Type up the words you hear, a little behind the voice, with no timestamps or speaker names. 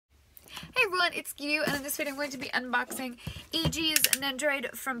everyone, it's Q, and in this video I'm going to be unboxing Eiji's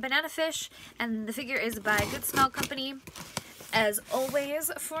Nendoroid from Banana Fish, and the figure is by Good Smell Company, as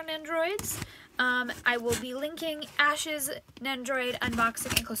always for Nendoroids. I will be linking Ash's Nendoroid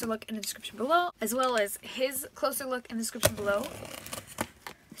unboxing and closer look in the description below, as well as his closer look in the description below.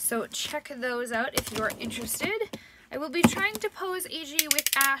 So check those out if you are interested. I will be trying to pose Eiji with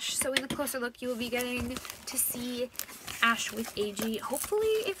Ash, so in the closer look you will be getting to see Ash with Eiji, hopefully,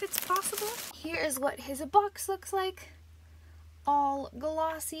 if it's possible. Here is what his box looks like. All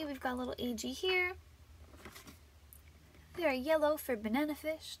glossy. We've got a little Eiji here. They're yellow for Banana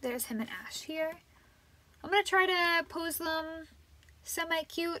Fish. There's him and Ash here. I'm going to try to pose them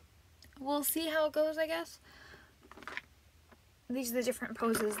semi-cute. We'll see how it goes, I guess. These are the different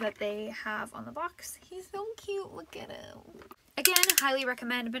poses that they have on the box. He's so cute. Look at him. Again, highly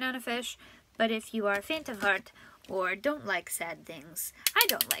recommend Banana Fish, but if you are faint of heart or don't like sad things, I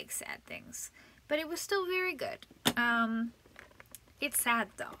don't like sad things, but it was still very good. It's sad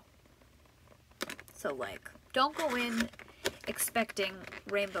though. So like, don't go in expecting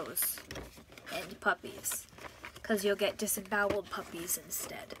rainbows and puppies, because you'll get disemboweled puppies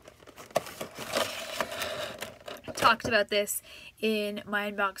instead. I talked about this in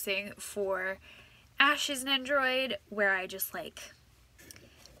my unboxing for Ash's Nendoroid, where I just like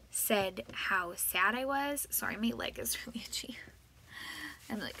said how sad I was. Sorry, my leg is really itchy.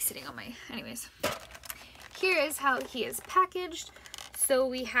 I'm like sitting on my... Anyways. Here is how he is packaged. So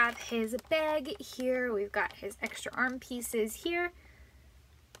we have his bag here. We've got his extra arm pieces here.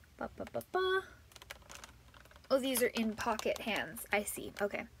 Oh, these are in pocket hands. I see.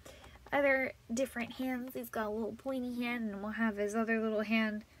 Okay. Other different hands. He's got a little pointy hand, and we'll have his other little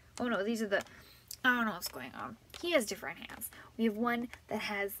hand. Oh no, these are the... I don't know what's going on. He has different hands. We have one that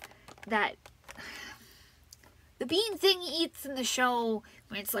has that... the bean thing he eats in the show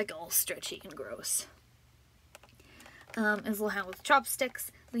when it's like all stretchy and gross. His little hand with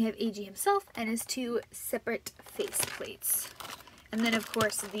chopsticks. We have Eiji himself and his two separate face plates. And then of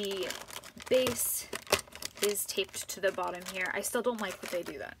course the base is taped to the bottom here. I still don't like that they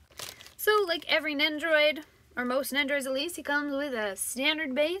do that. So like every Nendoroid, or most Nendoroids at least, he comes with a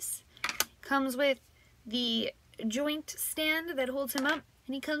standard base. Comes with the joint stand that holds him up,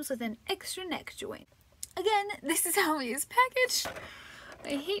 and he comes with an extra neck joint. Again, this is how he is packaged.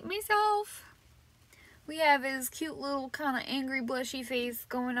 I hate myself. We have his cute little kind of angry blushy face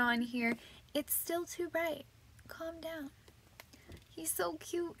going on here. It's still too bright. Calm down. He's so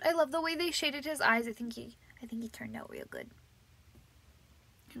cute. I love the way they shaded his eyes. I think he turned out real good.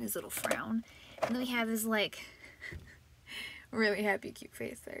 And his little frown. And then we have his like really happy cute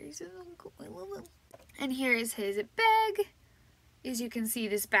face there. He's just so cool. I love him. And here is his bag. As you can see,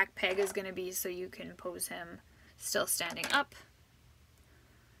 this back peg is going to be so you can pose him still standing up.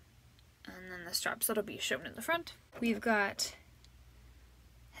 And then the straps that'll be shown in the front. We've got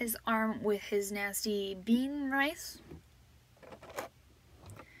his arm with his nasty bean rice.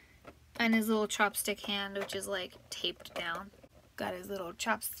 And his little chopstick hand, which is like taped down. Got his little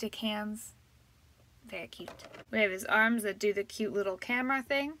chopstick hands. Very cute. We have his arms that do the cute little camera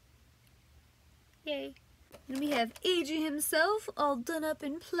thing. Yay. And we have Eiji himself all done up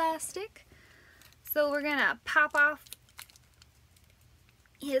in plastic. So we're gonna pop off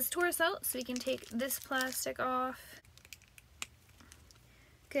his torso so we can take this plastic off.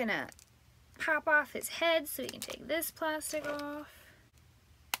 Gonna pop off his head so we can take this plastic off.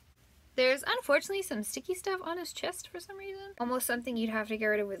 There's unfortunately some sticky stuff on his chest for some reason. Almost something you'd have to get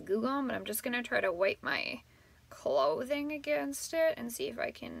rid of with glue gum, but I'm just gonna try to wipe my clothing against it and see if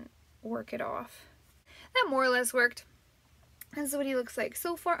I can work it off. That more or less worked. That's what he looks like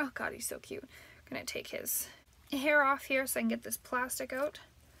so far. Oh god, he's so cute. I'm gonna take his hair off here so I can get this plastic out.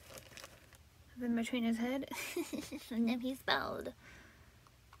 In between his head. And then he's bald.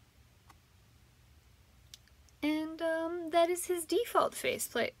 And that is his default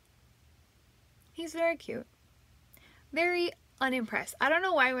faceplate. He's very cute. Very unimpressed. I don't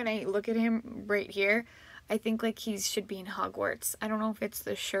know why when I look at him right here, I think like he should be in Hogwarts. I don't know if it's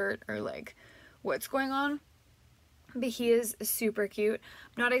the shirt or like what's going on. But he is super cute.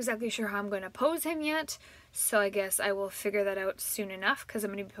 I'm not exactly sure how I'm going to pose him yet. So I guess I will figure that out soon enough, because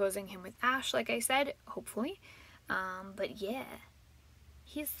I'm going to be posing him with Ash, like I said, hopefully. But yeah.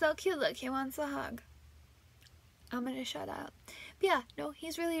 He's so cute. Look, he wants a hug. I'm going to shut up. But yeah, no,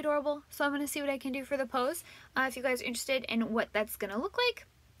 he's really adorable. So I'm going to see what I can do for the pose. If you guys are interested in what that's going to look like,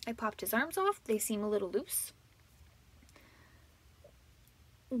 I popped his arms off. They seem a little loose,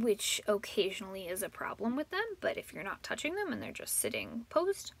 which occasionally is a problem with them. But if you're not touching them and they're just sitting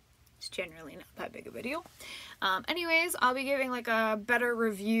posed, It's generally not that big of a deal. Anyways, I'll be giving like a better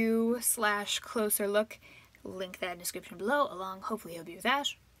review / closer look. Link that in the description below, along hopefully it'll be with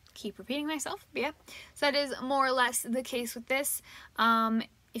Ash. Keep repeating myself, but yeah. So that is more or less the case with this.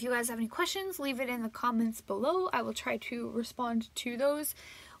 If you guys have any questions, leave it in the comments below. I will try to respond to those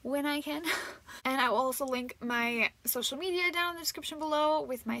when I can. And I will also link my social media down in the description below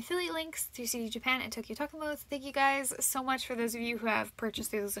with my affiliate links to CD Japan and Tokyo Talking About. Thank you guys so much for those of you who have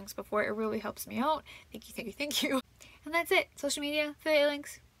purchased those links before. It really helps me out. Thank you, thank you, thank you. And that's it. Social media, affiliate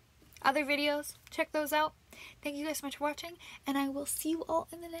links, other videos. Check those out. Thank you guys so much for watching, and I will see you all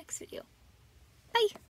in the next video. Bye!